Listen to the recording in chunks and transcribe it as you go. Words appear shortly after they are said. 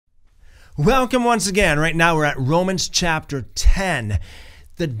Welcome once again. Right now we're at Romans chapter 10.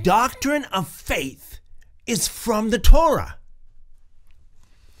 The doctrine of faith is from the Torah.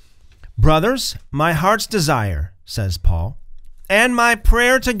 Brothers, my heart's desire, says Paul, and my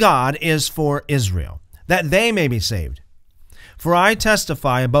prayer to God is for Israel, that they may be saved. For I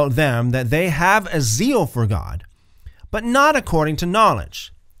testify about them that they have a zeal for God, but not according to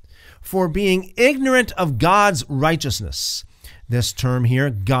knowledge. For being ignorant of God's righteousness. This term here,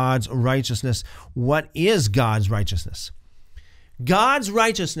 God's righteousness. What is God's righteousness? God's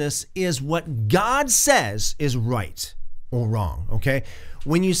righteousness is what God says is right or wrong, okay?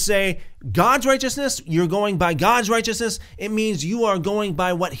 When you say God's righteousness, you're going by God's righteousness. It means you are going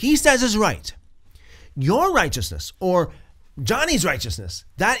by what he says is right. Your righteousness or Johnny's righteousness,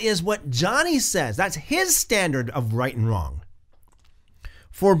 that is what Johnny says. That's his standard of right and wrong.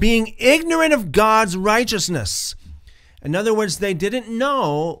 For being ignorant of God's righteousness. In other words, they didn't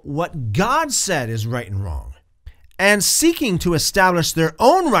know what God said is right and wrong. And seeking to establish their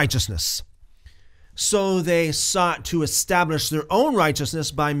own righteousness. So they sought to establish their own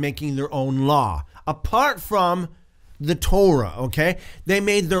righteousness by making their own law. Apart from the Torah, okay? They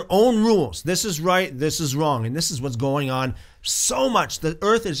made their own rules. This is right, this is wrong. And this is what's going on so much. The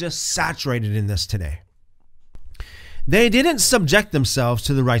earth is just saturated in this today. They didn't subject themselves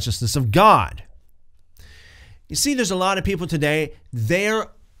to the righteousness of God. You see, there's a lot of people today, their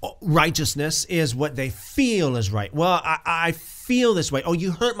righteousness is what they feel is right. Well, I feel this way. Oh,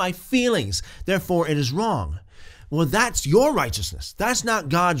 you hurt my feelings. Therefore, it is wrong. Well, that's your righteousness. That's not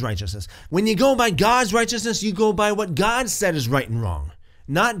God's righteousness. When you go by God's righteousness, you go by what God said is right and wrong,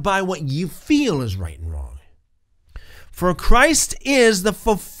 not by what you feel is right and wrong. For Christ is the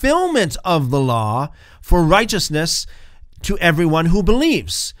fulfillment of the law for righteousness to everyone who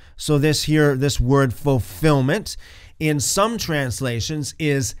believes. So this word fulfillment in some translations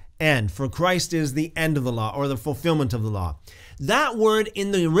is end. For Christ is the end of the law or the fulfillment of the law. That word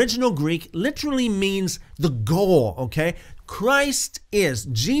in the original Greek literally means the goal, okay?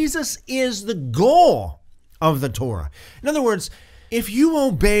 Jesus is the goal of the Torah. In other words, if you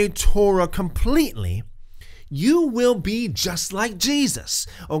obey Torah completely, you will be just like Jesus,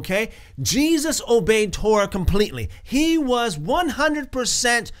 okay? Jesus obeyed Torah completely. He was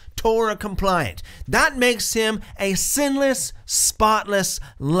 100% Torah compliant. That makes him a sinless, spotless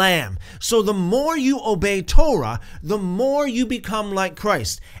lamb. So the more you obey Torah, the more you become like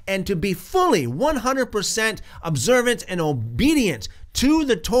Christ. And to be fully 100% observant and obedient to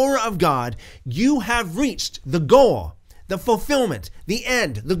the Torah of God, you have reached the goal, the fulfillment, the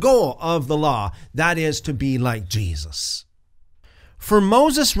end, the goal of the law. That is to be like Jesus. For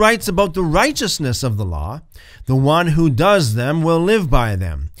Moses writes about the righteousness of the law, the one who does them will live by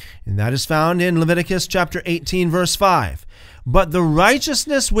them. And that is found in Leviticus chapter 18, verse 5. But the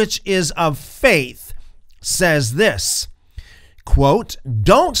righteousness which is of faith says this, quote,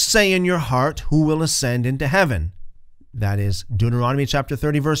 don't say in your heart who will ascend into heaven. That is Deuteronomy chapter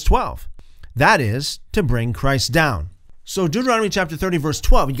 30, verse 12. That is to bring Christ down. So Deuteronomy chapter 30, verse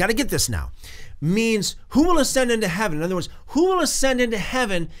 12, you got to get this now, means who will ascend into heaven? In other words, who will ascend into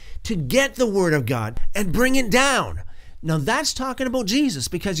heaven to get the word of God and bring it down? Now that's talking about Jesus,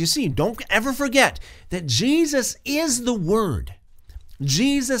 because you see, don't ever forget that Jesus is the Word.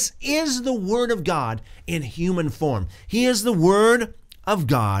 Jesus is the Word of God in human form. He is the Word of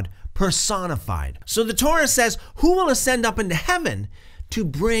God personified. So the Torah says, who will ascend up into heaven to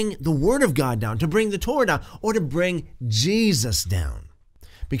bring the Word of God down, to bring the Torah down, or to bring Jesus down?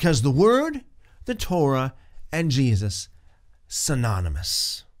 Because the Word, the Torah, and Jesus,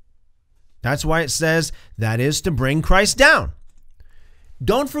 synonymous. That's why it says that is to bring Christ down.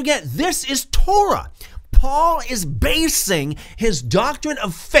 Don't forget, this is Torah. Paul is basing his doctrine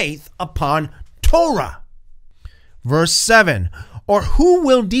of faith upon Torah. Verse 7, or who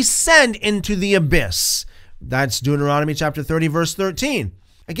will descend into the abyss? That's Deuteronomy chapter 30, verse 13.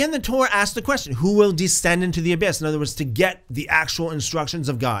 Again, the Torah asks the question, who will descend into the abyss? In other words, to get the actual instructions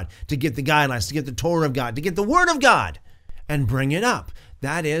of God, to get the guidelines, to get the Torah of God, to get the Word of God, and bring it up.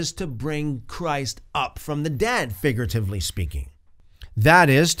 That is to bring Christ up from the dead, figuratively speaking.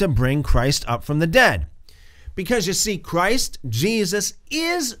 That is to bring Christ up from the dead. Because you see, Christ, Jesus,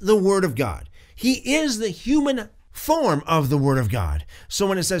 is the Word of God. He is the human form of the Word of God. So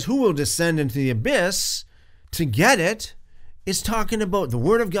when it says, who will descend into the abyss to get it, it's talking about the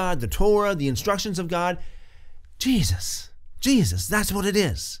Word of God, the Torah, the instructions of God. Jesus, that's what it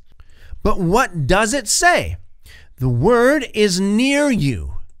is. But what does it say? The word is near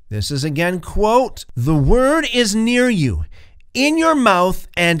you. This is again, quote, the word is near you, in your mouth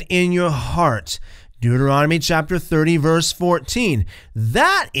and in your heart. Deuteronomy chapter 30, verse 14.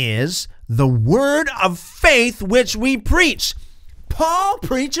 That is the word of faith which we preach. Paul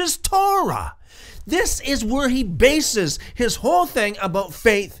preaches Torah. This is where he bases his whole thing about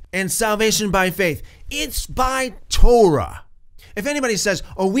faith and salvation by faith. It's by Torah. If anybody says,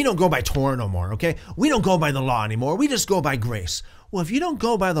 oh, we don't go by Torah no more, okay? We don't go by the law anymore. We just go by grace. Well, if you don't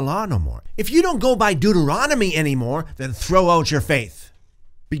go by the law no more, if you don't go by Deuteronomy anymore, then throw out your faith.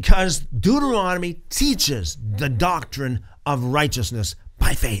 Because Deuteronomy teaches the doctrine of righteousness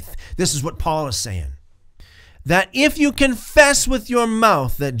by faith. This is what Paul is saying. That if you confess with your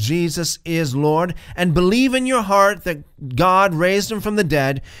mouth that Jesus is Lord and believe in your heart that God raised him from the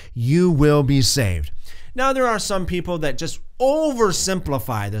dead, you will be saved. Now, there are some people that just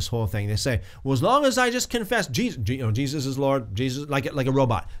oversimplify this whole thing. They say, well, as long as I just confess Jesus is Lord, Jesus, like a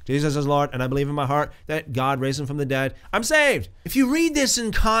robot, Jesus is Lord, and I believe in my heart that God raised him from the dead, I'm saved. If you read this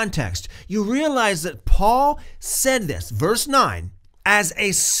in context, you realize that Paul said this, verse 9, as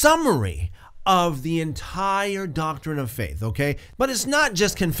a summary of the entire doctrine of faith, okay? But it's not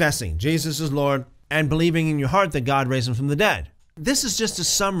just confessing Jesus is Lord and believing in your heart that God raised him from the dead. This is just a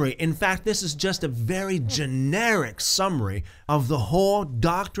summary. In fact, this is just a very generic summary of the whole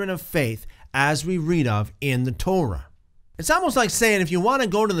doctrine of faith as we read of in the Torah. It's almost like saying if you want to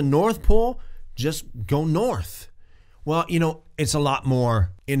go to the North Pole, just go north. Well, it's a lot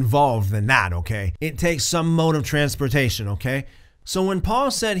more involved than that, okay? It takes some mode of transportation, okay? So when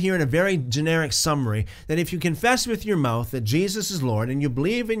Paul said here in a very generic summary that if you confess with your mouth that Jesus is Lord and you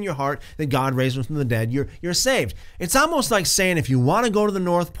believe in your heart that God raised him from the dead, you're saved. It's almost like saying if you want to go to the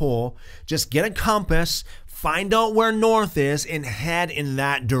North Pole, just get a compass, find out where north is, and head in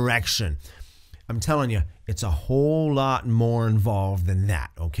that direction. I'm telling you, it's a whole lot more involved than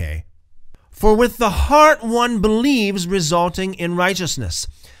that, okay? For with the heart one believes, resulting in righteousness.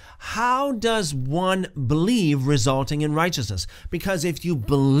 How does one believe resulting in righteousness? Because if you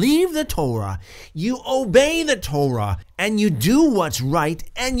believe the Torah, you obey the Torah, and you do what's right,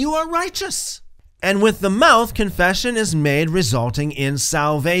 and you are righteous. And with the mouth, confession is made resulting in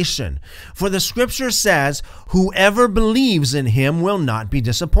salvation. For the scripture says, whoever believes in him will not be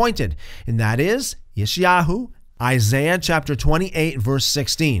disappointed. And that is Yeshayahu, Isaiah chapter 28, verse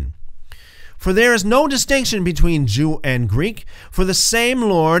 16. For there is no distinction between Jew and Greek, for the same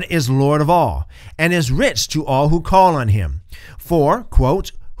Lord is Lord of all, and is rich to all who call on him. For,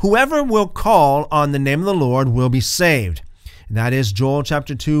 quote, whoever will call on the name of the Lord will be saved. And that is Joel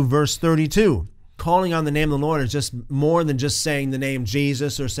chapter 2, verse 32. Calling on the name of the Lord is just more than just saying the name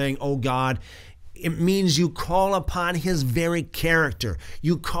Jesus or saying, oh God. It means you call upon his very character.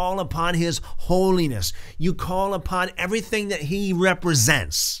 You call upon his holiness. You call upon everything that he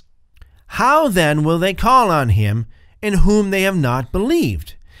represents. How then will they call on him in whom they have not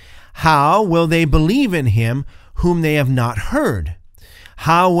believed? How will they believe in him whom they have not heard?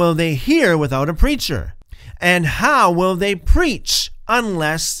 How will they hear without a preacher? And how will they preach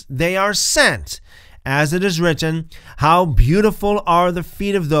unless they are sent? As it is written, how beautiful are the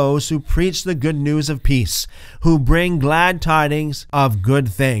feet of those who preach the good news of peace, who bring glad tidings of good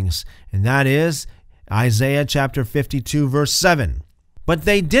things. And that is Isaiah chapter 52, verse 7. But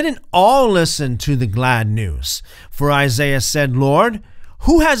they didn't all listen to the glad news. For Isaiah said, Lord,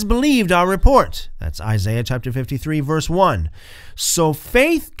 who has believed our report? That's Isaiah chapter 53, verse 1. So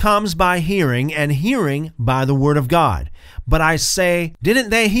faith comes by hearing, and hearing by the word of God. But I say, didn't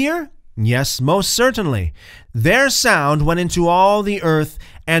they hear? Yes, most certainly. Their sound went into all the earth,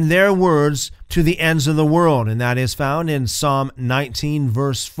 and their words to the ends of the world. And that is found in Psalm 19,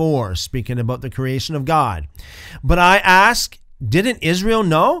 verse 4, speaking about the creation of God. But I ask, didn't Israel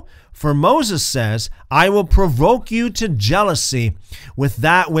know? For Moses says, I will provoke you to jealousy with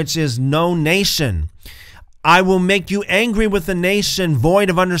that which is no nation. I will make you angry with a nation void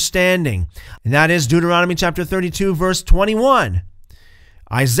of understanding. And that is Deuteronomy chapter 32, verse 21.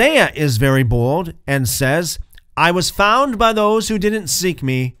 Isaiah is very bold and says, I was found by those who didn't seek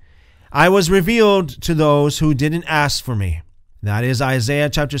me. I was revealed to those who didn't ask for me. That is Isaiah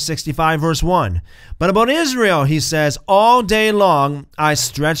chapter 65, verse 1. But about Israel, he says, all day long I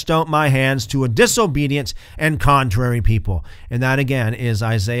stretched out my hands to a disobedient and contrary people. And that again is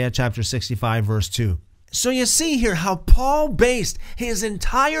Isaiah chapter 65, verse 2. So you see here how Paul based his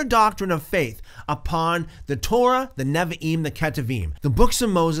entire doctrine of faith upon the Torah, the Nevi'im, the Ketuvim, the books of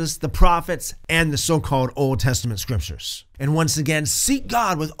Moses, the prophets, and the so-called Old Testament scriptures. And once again, seek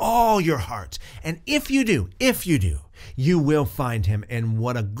God with all your heart. And if you do, you will find him, and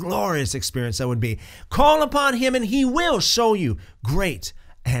what a glorious experience that would be. Call upon him, and he will show you great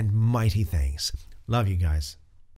and mighty things. Love you guys.